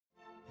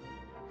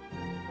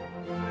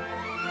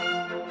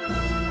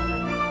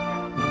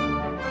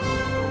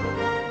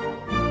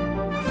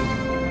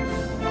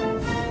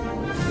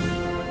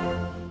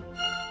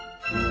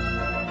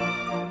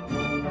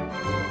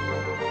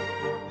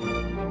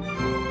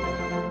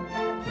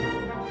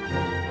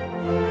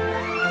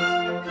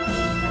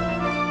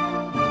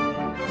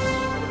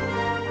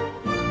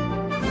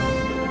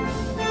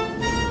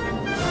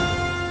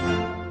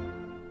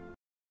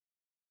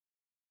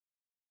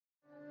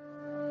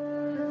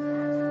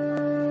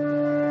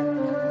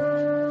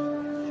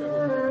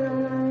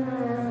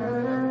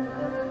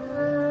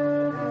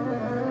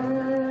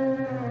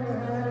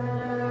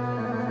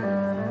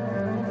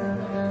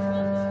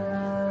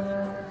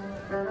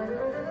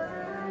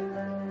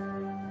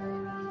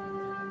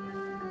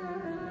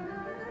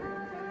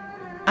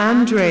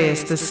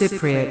Andreas The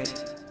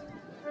Cypriot.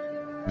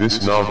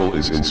 This novel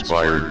is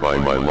inspired by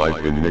my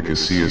life in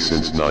Nicosia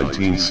since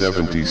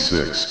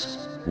 1976,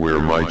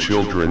 where my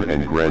children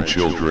and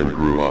grandchildren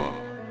grew up.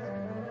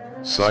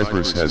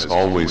 Cyprus has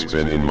always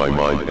been in my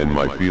mind and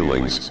my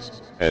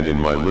feelings, and in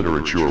my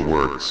literature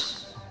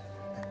works.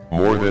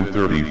 More than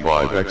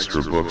 35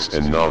 extra books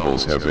and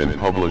novels have been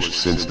published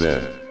since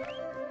then.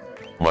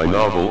 My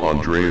novel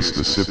Andreas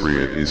The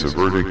Cypriot is a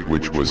verdict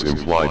which was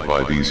implied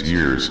by these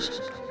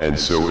years, and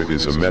so it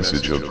is a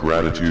message of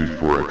gratitude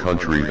for a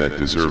country that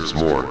deserves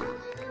more.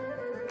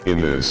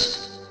 In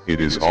this, it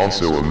is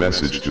also a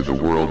message to the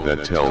world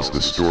that tells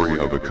the story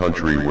of a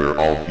country where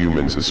all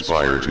humans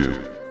aspire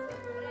to.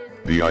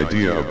 The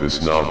idea of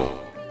this novel.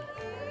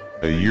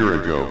 A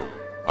year ago,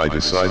 I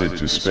decided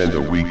to spend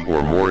a week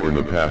or more in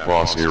the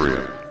Paphos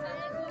area.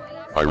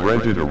 I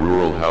rented a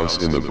rural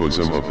house in the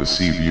bosom of the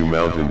sea view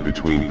mountain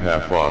between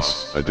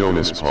Paphos,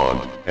 Adonis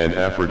Pond, and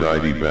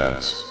Aphrodite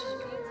baths.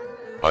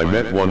 I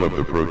met one of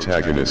the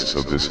protagonists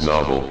of this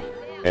novel,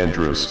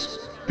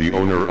 Andreas, the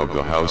owner of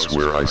the house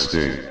where I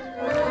stayed.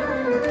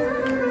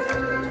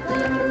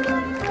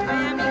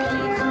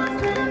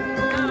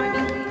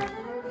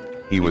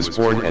 He was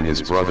born and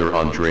his brother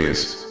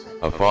Andreas,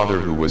 a father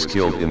who was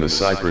killed in the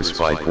Cyprus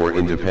fight for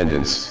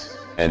independence,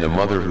 and a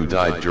mother who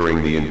died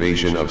during the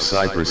invasion of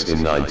Cyprus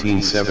in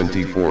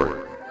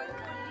 1974.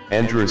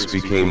 Andreas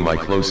became my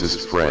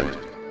closest friend.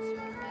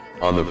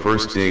 On the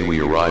first day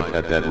we arrived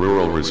at that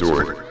rural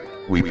resort,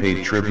 we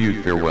paid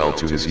tribute farewell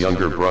to his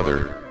younger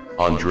brother,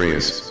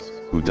 Andreas,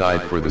 who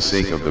died for the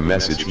sake of the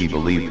message he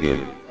believed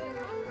in.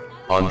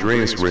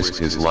 Andreas risked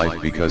his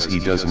life because he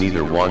does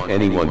neither want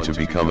anyone to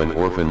become an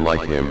orphan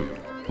like him,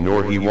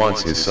 nor he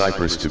wants his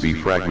Cyprus to be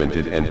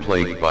fragmented and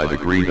plagued by the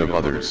greed of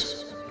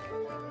others.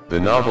 The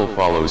novel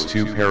follows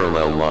two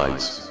parallel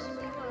lines.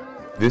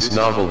 This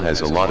novel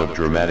has a lot of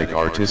dramatic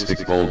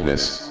artistic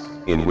boldness,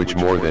 in which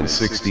more than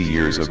 60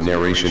 years of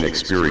narration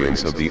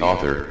experience of the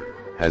author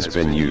has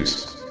been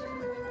used.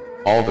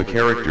 All the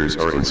characters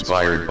are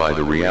inspired by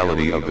the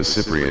reality of the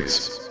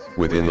Cypriots,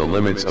 within the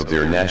limits of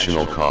their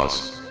national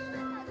cause.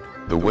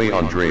 The way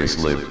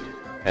Andreas lived,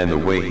 and the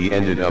way he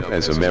ended up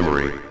as a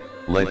memory,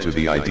 led to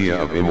the idea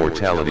of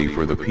immortality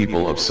for the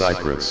people of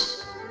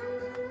Cyprus.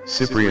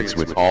 Cypriots,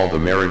 with all the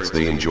merits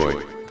they enjoy,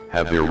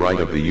 have their right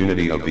of the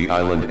unity of the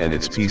island and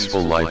its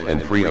peaceful life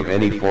and free of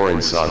any foreign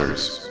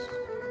sodders.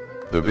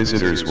 The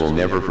visitors will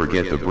never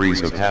forget the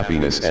breeze of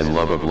happiness and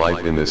love of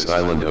life in this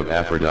island of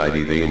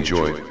Aphrodite they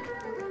enjoy.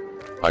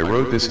 I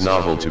wrote this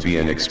novel to be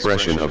an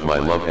expression of my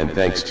love and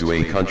thanks to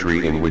a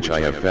country in which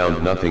I have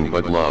found nothing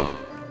but love,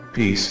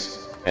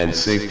 peace, and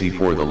safety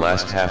for the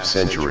last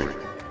half-century.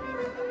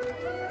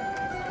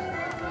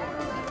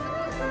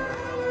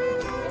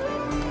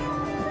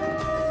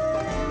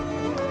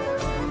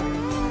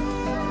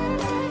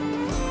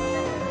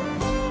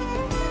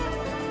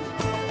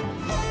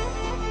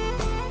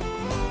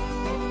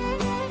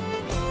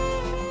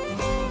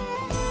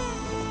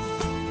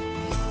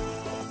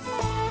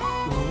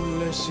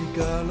 Η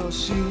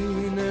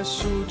καλοσύνη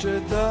σου και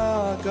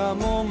τα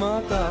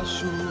καμώματα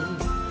σου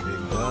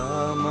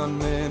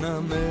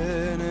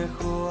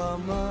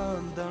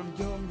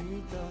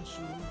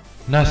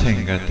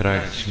Nothing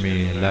attracts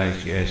me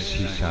like a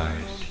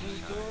seaside.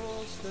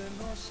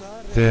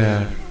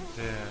 There,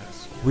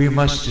 we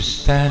must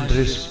stand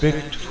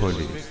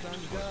respectfully.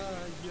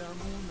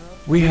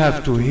 We have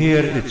to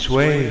hear its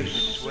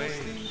waves.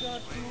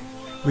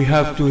 We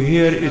have to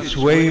hear its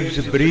waves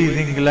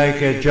breathing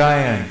like a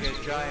giant,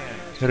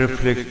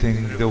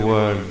 reflecting the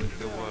world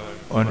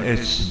on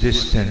its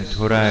distant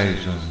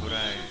horizons.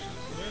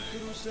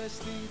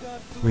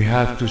 We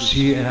have to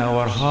see in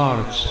our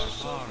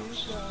hearts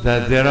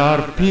that there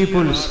are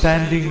people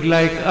standing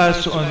like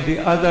us on the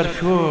other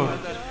shore.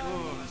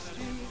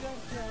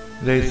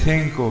 They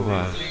think of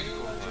us.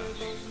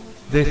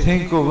 They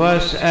think of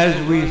us as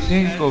we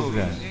think of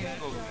them.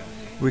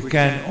 We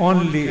can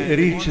only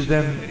reach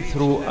them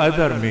through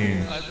other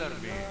means,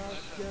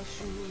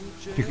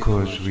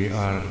 because we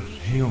are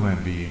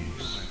human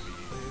beings.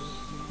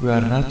 We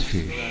are not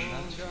fish.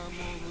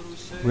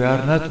 We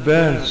are not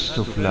birds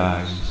to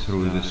fly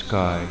through the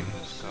sky.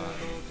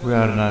 We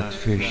are not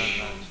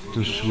fish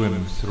to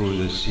swim through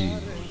the sea.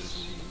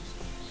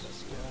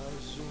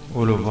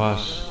 All of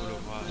us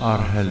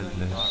are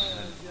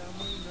helpless.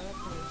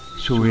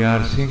 So we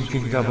are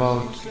thinking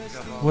about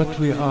what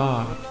we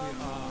are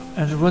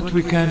and what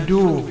we can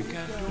do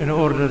in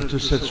order to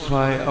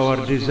satisfy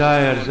our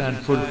desires and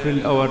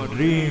fulfill our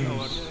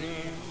dreams.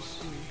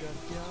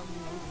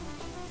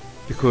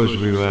 Because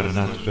we were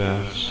not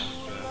birds,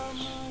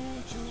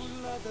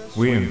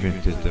 we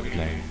invented the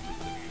plane.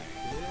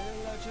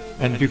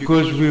 And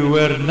because we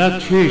were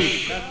not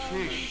fish,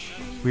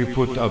 we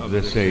put up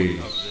the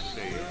sails.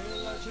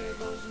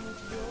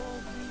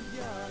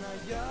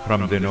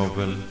 From the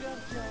novel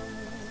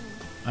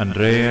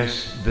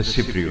Andreas The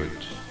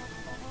Cypriot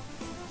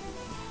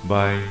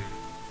by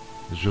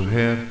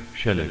Zuhair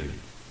Shalabi.